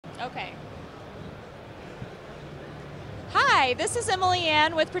Okay. Hi, this is Emily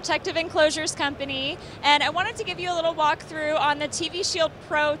Ann with Protective Enclosures Company, and I wanted to give you a little walkthrough on the TV Shield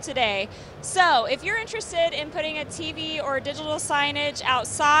Pro today. So, if you're interested in putting a TV or digital signage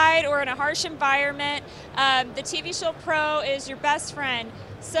outside or in a harsh environment, the TV Shield Pro is your best friend.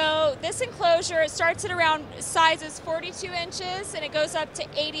 So this enclosure, it starts at around sizes 42 inches and it goes up to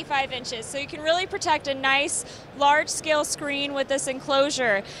 85 inches. So you can really protect a nice large scale screen with this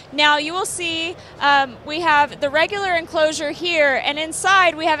enclosure. Now you will see we have the regular enclosure here, and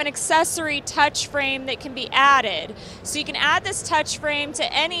inside we have an accessory touch frame that can be added. So you can add this touch frame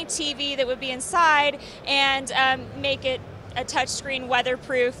to any TV that would be inside and make it a touchscreen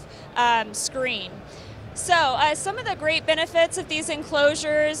weatherproof screen. So some of the great benefits of these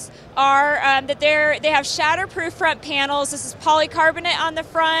enclosures are that they have shatterproof front panels. This is polycarbonate on the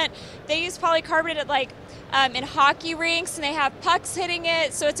front. They use polycarbonate in hockey rinks, and they have pucks hitting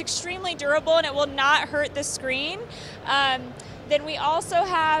it, so it's extremely durable and it will not hurt the screen. Then we also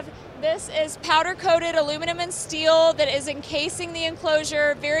have, this is powder coated aluminum and steel that is encasing the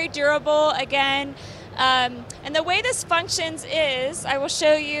enclosure, very durable again. And the way this functions is, I will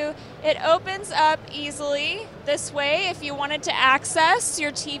show you, it opens up easily this way if you wanted to access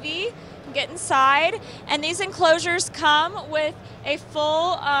your TV and get inside. And these enclosures come with a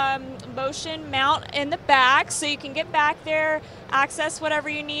full motion mount in the back, so you can get back there, access whatever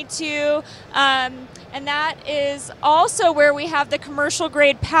you need to. And that is also where we have the commercial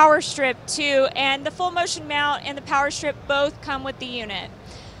grade power strip too, and the full motion mount and the power strip both come with the unit.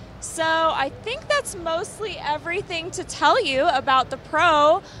 So I think that's mostly everything to tell you about the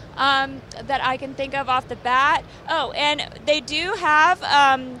Pro that I can think of off the bat. Oh, and they do have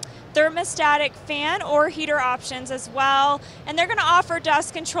thermostatic fan or heater options as well, and they're going to offer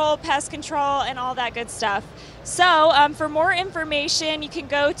dust control, pest control, and all that good stuff. So for more information, you can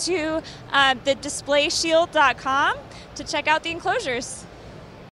go to thedisplayshield.com to check out the enclosures.